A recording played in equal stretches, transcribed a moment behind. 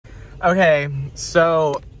Okay,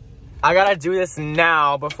 so I gotta do this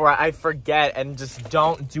now before I forget and just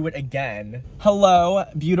don't do it again. Hello,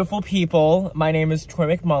 beautiful people. My name is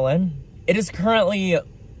Troy McMullen. It is currently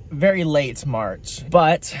very late March,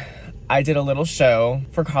 but I did a little show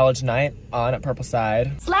for college night on Purple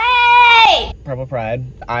Side. Slay! Purple Pride.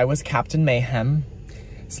 I was Captain Mayhem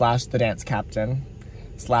 / the dance captain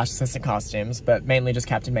 / assistant costumes, but mainly just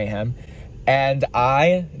Captain Mayhem. And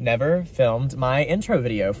I never filmed my intro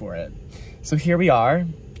video for it. So here we are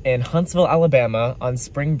in Huntsville, Alabama on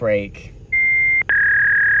spring break.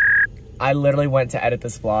 I literally went to edit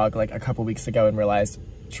this vlog like a couple weeks ago and realized,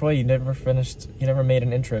 Troy, you never made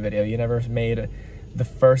an intro video. You never made the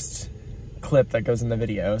first clip that goes in the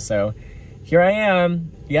video. So here I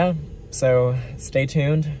am. Yeah, so stay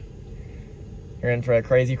tuned. You're in for a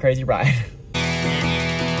crazy, crazy ride.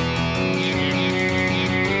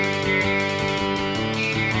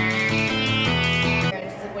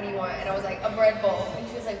 Bread bowl. And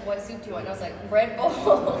she was like, what soup do you want? And I was like, bread bowl.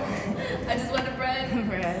 I just want the bread.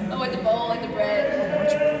 I want the bowl and the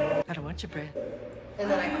bread. I don't want your bread.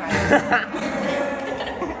 And then I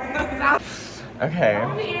cried. Okay. I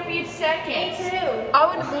want to be interviewed second. Me too. I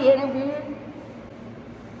want to be interviewed.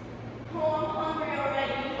 Oh, I'm hungry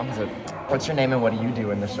already. What's your name and what do you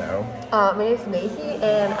do in the show? My name is Macy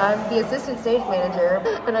and I'm the assistant stage manager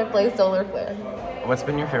and I play solar flare. What's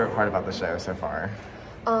been your favorite part about the show so far?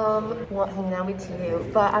 Well, hanging out with you,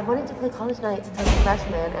 but I wanted to play college night since I was a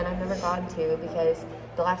freshman, and I've never gotten to because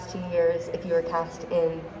the last 2 years, if you were cast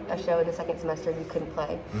in a show in the second semester, you couldn't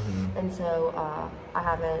play. And so, I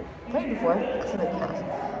haven't played before because I've been cast.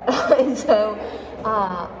 And so,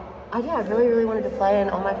 yeah, I really, really wanted to play,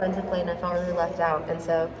 and all my friends had played, and I felt really left out. And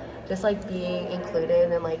so, just like being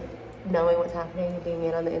included and like knowing what's happening and being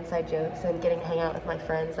in on the inside jokes and getting to hang out with my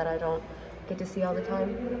friends that I don't get to see all the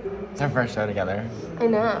time. It's our first show together. I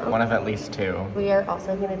know. One of at least two. We are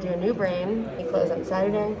also going to do a new brain. We close on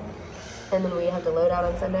Saturday, and then we have to load out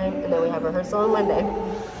on Sunday, and then we have rehearsal on Monday.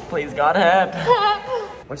 Please, God help.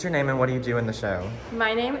 What's your name and what do you do in the show?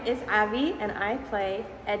 My name is Abby, and I play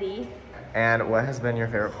Eddie. And what has been your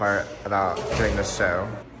favorite part about doing this show?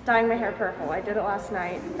 Dyeing my hair purple. I did it last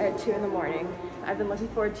night at 2 in the morning. I've been looking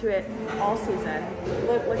forward to it all season.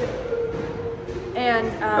 Look at and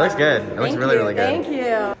it looks good. It looks really, really good. Thank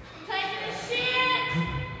you.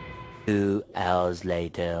 2 hours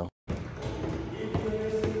later.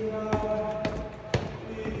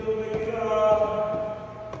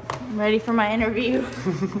 I'm ready for my interview.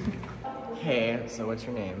 Hey, so what's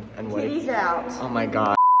your name? And what Kitty's out. Oh my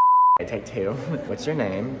God. Take two. What's your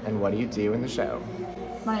name and what do you do in the show?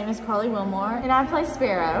 My name is Carly Wilmore, and I play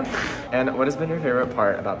Sparrow. And what has been your favorite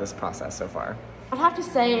part about this process so far? I'd have to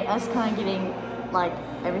say us kind of getting like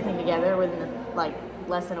everything together within like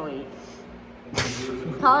less than a week.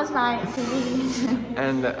 College night, TV.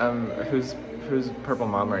 And whose purple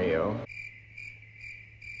mom are you?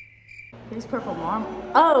 Who's purple mom?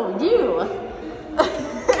 Oh, you.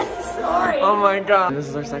 Sorry. Oh my God. This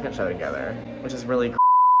is our second show together, which is really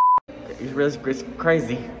it's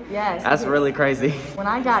crazy. Yes. That's really crazy. When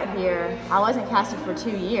I got here, I wasn't casted for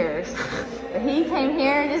 2 years, but he came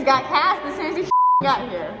here and just got cast as soon as he got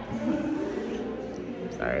here.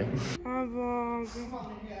 Sorry.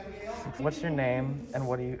 What's your name and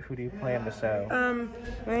who do you play in the show?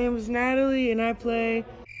 My name is Natalie and I play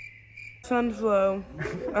Sunflow.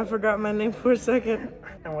 I forgot my name for a second.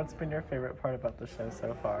 And what's been your favorite part about the show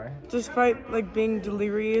so far? Despite like being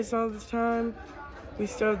delirious all the time, we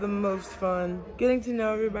still have the most fun. Getting to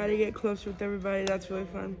know everybody, get closer with everybody, that's really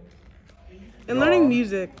fun. And learning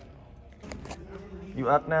music. You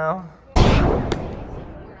up now?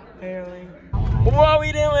 Barely. What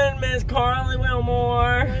we doing, Miss Carly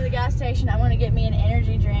Wilmore? Go to the gas station. I want to get me an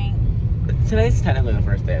energy drink. Today's technically the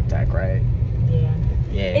first day of tech, right? Yeah.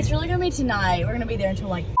 Yeah. It's really going to be tonight. We're going to be there until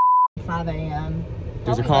like 5 a.m.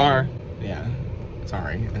 There's a car. Yeah.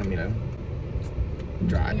 Sorry, I don't mean to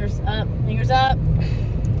drive. Fingers up. Fingers up.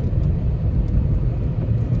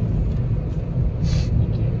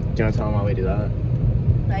 Thank you. Do you want to tell them why we do that?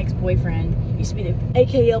 My ex-boyfriend used to be the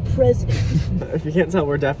AKL president. If you can't tell,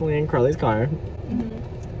 we're definitely in Carly's car.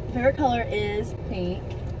 Favorite color is pink.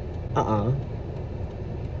 Yeah,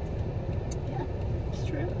 it's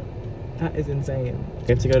true. that is insane. We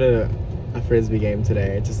have to go to a Frisbee game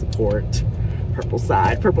today to support Purple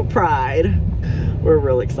Side, Purple Pride. We're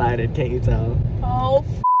real excited, can't you tell? Oh,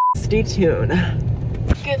 Stay tuned.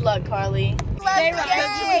 good luck, Carly. Stay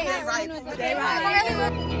right. Stay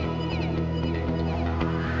right.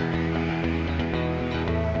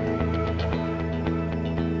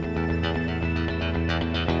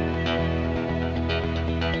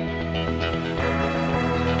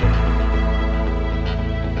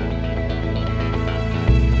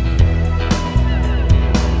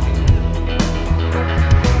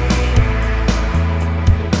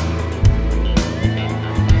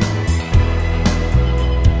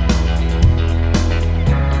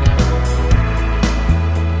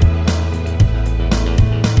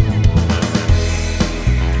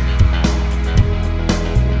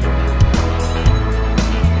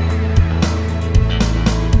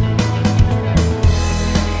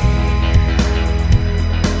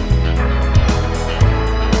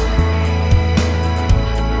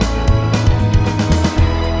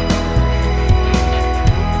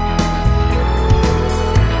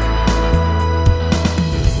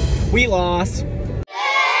 lost.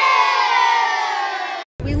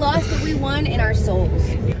 We lost, but we won in our souls.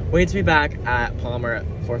 Wait to be back at Palmer at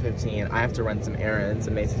 4:15. I have to run some errands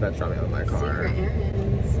and Macy's about to drop me with my car. Secret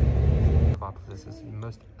errands. This is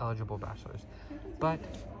most eligible bachelors, but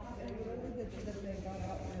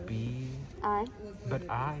I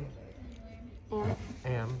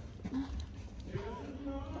am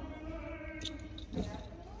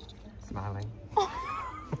smiling.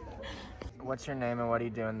 What's your name and what do you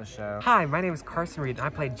do in the show? Hi, my name is Carson Reed and I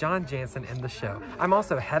play John Jansen in the show. I'm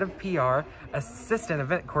also head of PR, assistant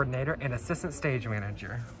event coordinator, and assistant stage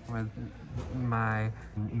manager with my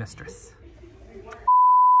mistress.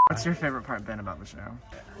 What's your favorite part been about the show?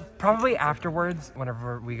 Probably afterwards,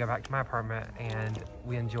 whenever we go back to my apartment and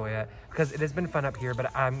we enjoy it, because it has been fun up here,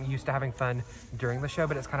 but I'm used to having fun during the show,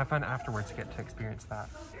 but it's kind of fun afterwards to get to experience that.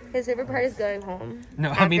 His favorite part is going home. No,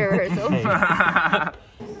 after I mean, rehearsal.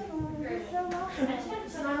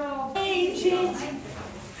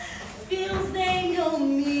 Feels they know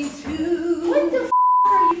me too. What the f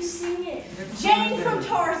are you singing? Jane from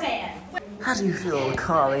Tarzan. How do you feel,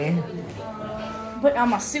 Carly? Put on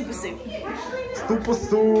my super suit. Super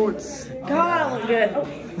suits. God, I look good. Oh,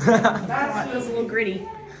 that feels a little gritty.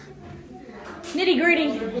 Nitty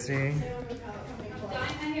gritty. See?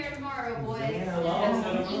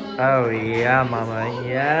 Oh yeah, mama,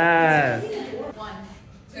 yes. 1,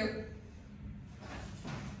 2,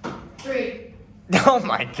 3. Oh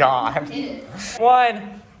my god.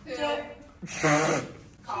 1, 2.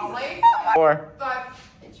 4, 5.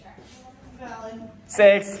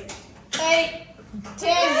 6. 8.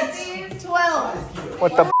 10. 12.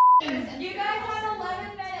 What the? You guys had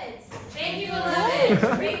 11 minutes. Thank you,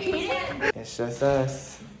 11. Thank you, 10. It's just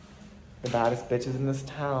us, the baddest bitches in this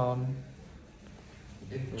town.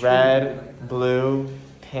 Red, blue,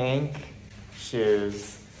 pink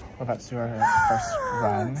shoes. We're about to do our first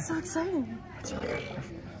run. So exciting. It's really good.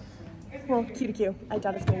 Well, Q to Q. I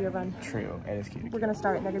doubt it's gonna be a run. True, it is cute. We're gonna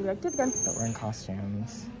start and they're gonna be like, did it again. But we're in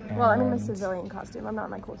costumes. Well, I'm in my and civilian costume. I'm not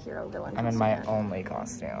in my cool hero villain I'm in costume my yet. only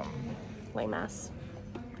costume. Lame ass.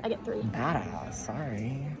 I get 3. Badass,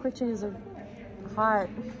 sorry. Quick changes are hot.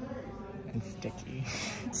 And sticky.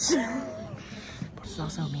 But it's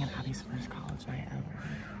also me and Abby's first college night ever.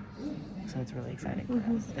 So it's really exciting for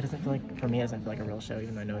us. It doesn't feel like, for me, it doesn't feel like a real show,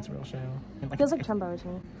 even though I know it's a real show. It feels like Trumbo to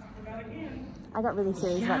me. I got really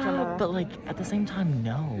serious about Trumbo. But like, at the same time,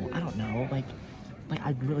 no. I don't know. Like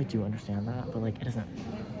I really do understand that, but like, it doesn't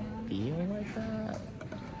feel like that.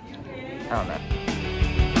 I don't know.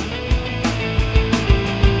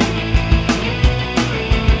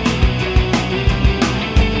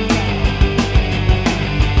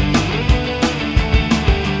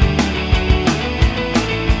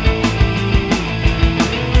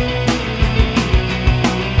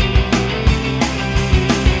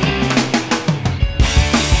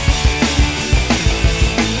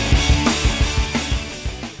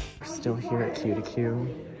 Still here at Q to Q.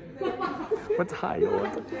 What's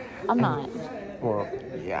tired? I'm not. Well,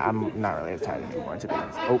 yeah, I'm not really as tired anymore, to be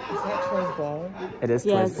honest. Oh. Is that Troy's blog? It is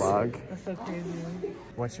Yes. Troy's vlog. That's so crazy.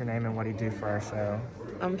 What's your name and what do you do for our show?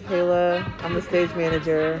 I'm Kayla. I'm the stage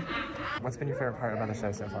manager. What's been your favorite part about the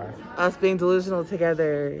show so far? Us being delusional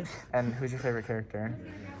together. And who's your favorite character?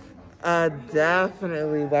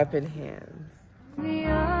 Definitely Weapon Hands.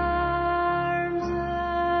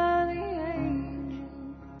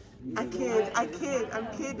 I'm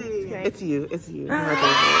kidding. It's you. You're my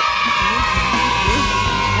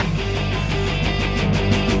favorite.